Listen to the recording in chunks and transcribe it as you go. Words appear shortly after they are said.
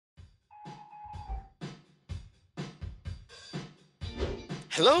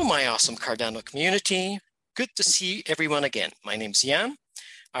Hello, my awesome Cardano community. Good to see everyone again. My name's Jan.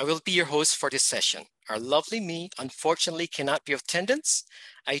 I will be your host for this session. Our lovely me unfortunately cannot be of attendance.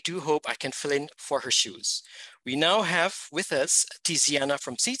 I do hope I can fill in for her shoes. We now have with us Tiziana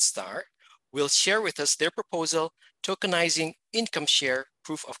from SeedStar, who will share with us their proposal, Tokenizing Income Share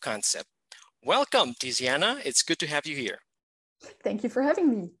Proof of Concept. Welcome, Tiziana. It's good to have you here. Thank you for having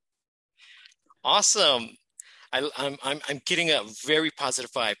me. Awesome. I'm getting a very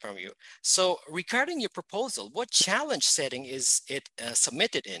positive vibe from you. So regarding your proposal, what challenge setting is it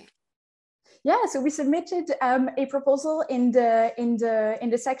submitted in? Yeah, so we submitted a proposal in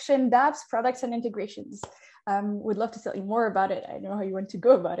the section Dapps, products and integrations. Would love to tell you more about it. I know how you want to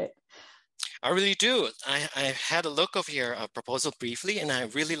go about it. I really do. I had a look of your proposal briefly, and I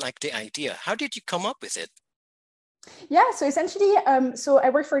really like the idea. How did you come up with it? Yeah, so essentially, so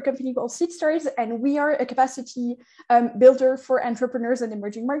I work for a company called SeedStars, and we are a capacity builder for entrepreneurs and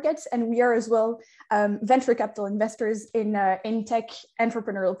emerging markets, and we are as well venture capital investors in tech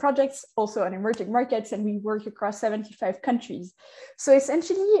entrepreneurial projects, also on emerging markets, and we work across 75 countries. So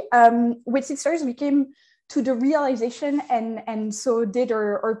essentially, with SeedStars, we came to the realization, and so did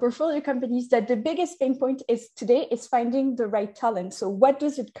our portfolio companies, that the biggest pain point is today is finding the right talent. So what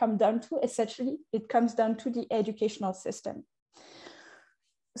does it come down to? Essentially, it comes down to the educational system.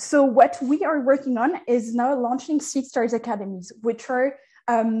 So what we are working on is now launching SeedStars Academies, which are,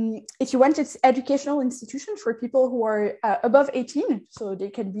 if you want, it's educational institution for people who are above 18. So they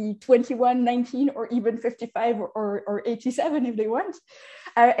can be 21, 19, or even 55 or 87 if they want.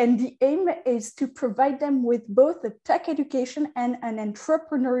 And the aim is to provide them with both a tech education and an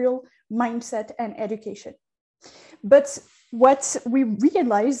entrepreneurial mindset and education. But what we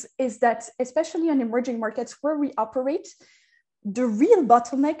realize is that, especially on emerging markets where we operate, the real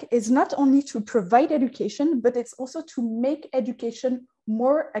bottleneck is not only to provide education, but it's also to make education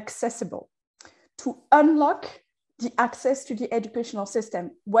more accessible, to unlock the access to the educational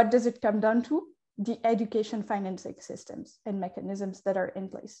system. What does it come down to? The education financing systems and mechanisms that are in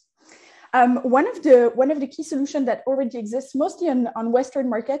place. One of the key solutions that already exists, mostly on Western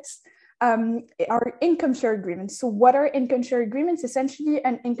markets, are income share agreements. So what are income share agreements? Essentially,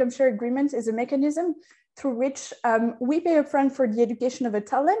 an income share agreement is a mechanism through which we pay upfront for the education of a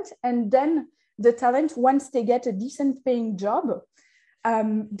talent, and then the talent, once they get a decent paying job,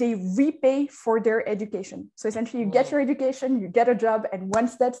 they repay for their education. So essentially, you get your education, you get a job, and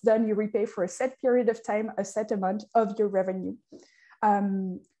once that's done, you repay for a set period of time, a set amount of your revenue,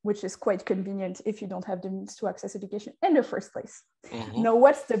 which is quite convenient if you don't have the means to access education in the first place. Mm-hmm. Now,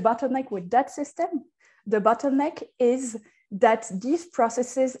 what's the bottleneck with that system? The bottleneck is that these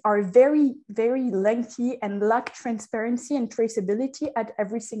processes are very, very lengthy and lack transparency and traceability at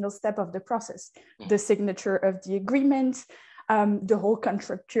every single step of the process. Mm-hmm. The signature of the agreement, the whole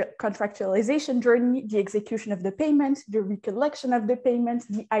contractualization journey, the execution of the payment, the recollection of the payment,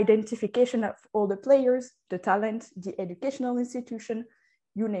 the identification of all the players, the talent, the educational institution,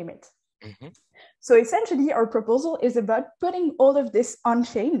 you name it. Mm-hmm. So essentially, our proposal is about putting all of this on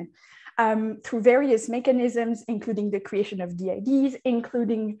chain through various mechanisms, including the creation of DIDs,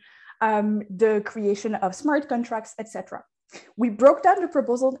 including the creation of smart contracts, etc. We broke down the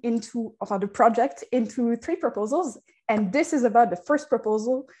proposal the project into 3 proposals, and this is about the first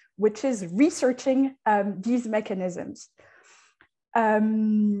proposal, which is researching these mechanisms.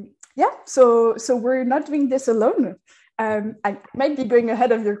 So we're not doing this alone. I might be going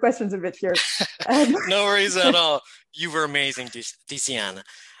ahead of your questions a bit here. No worries at all. You were amazing, Tiziana.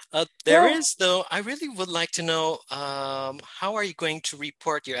 Though, I really would like to know, how are you going to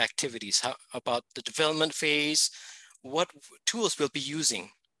report your activities? How about the development phase? What tools we'll be using?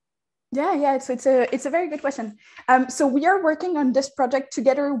 Yeah. So it's a very good question. So we are working on this project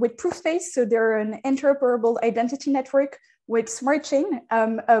together with Proofspace. So they're an interoperable identity network with SmartChain,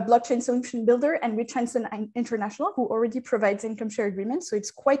 a blockchain solution builder, and with Transcend International, who already provides income share agreements. So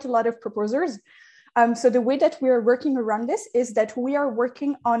it's quite a lot of proposers. So the way that we are working around this is that we are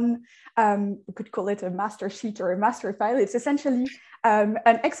working on, we could call it a master sheet or a master file. It's essentially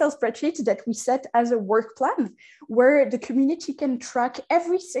an Excel spreadsheet that we set as a work plan, where the community can track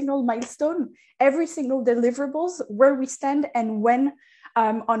every single milestone, every single deliverables, where we stand, and when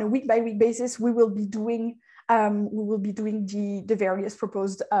on a week-by-week basis we will be doing the various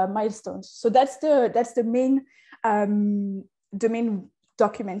proposed milestones. So that's the main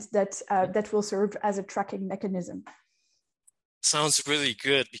documents that will serve as a tracking mechanism. Sounds really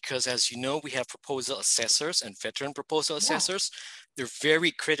good, because as you know, we have proposal assessors and veteran proposal assessors. They're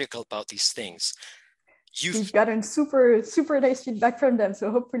very critical about these things. We've gotten super nice feedback from them,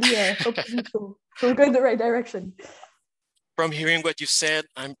 so hopefully we'll go in the right direction. From hearing what you said,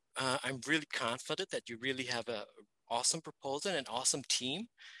 I'm really confident that you really have an awesome proposal and an awesome team.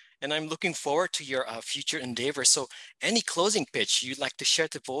 And I'm looking forward to your future endeavors. So any closing pitch you'd like to share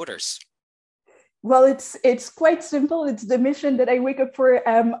to voters? Well, it's quite simple. It's the mission that I wake up for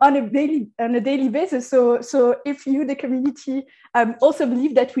on a daily basis. So if you, the community, also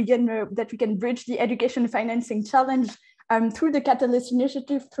believe that we can bridge the education financing challenge through the Catalyst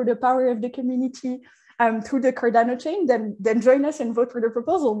initiative, through the power of the community, through the Cardano chain, then join us and vote for the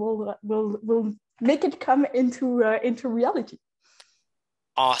proposal. We'll make it come into reality.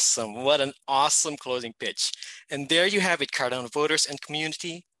 Awesome. What an awesome closing pitch. And there you have it, Cardano voters and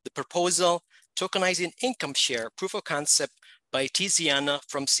community, the proposal, Tokenizing Income Share Proof of Concept by Tiziana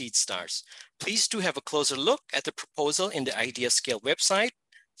from SeedStars. Please do have a closer look at the proposal in the Idea Scale website.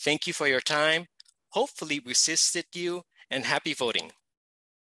 Thank you for your time. Hopefully we assisted you, and happy voting.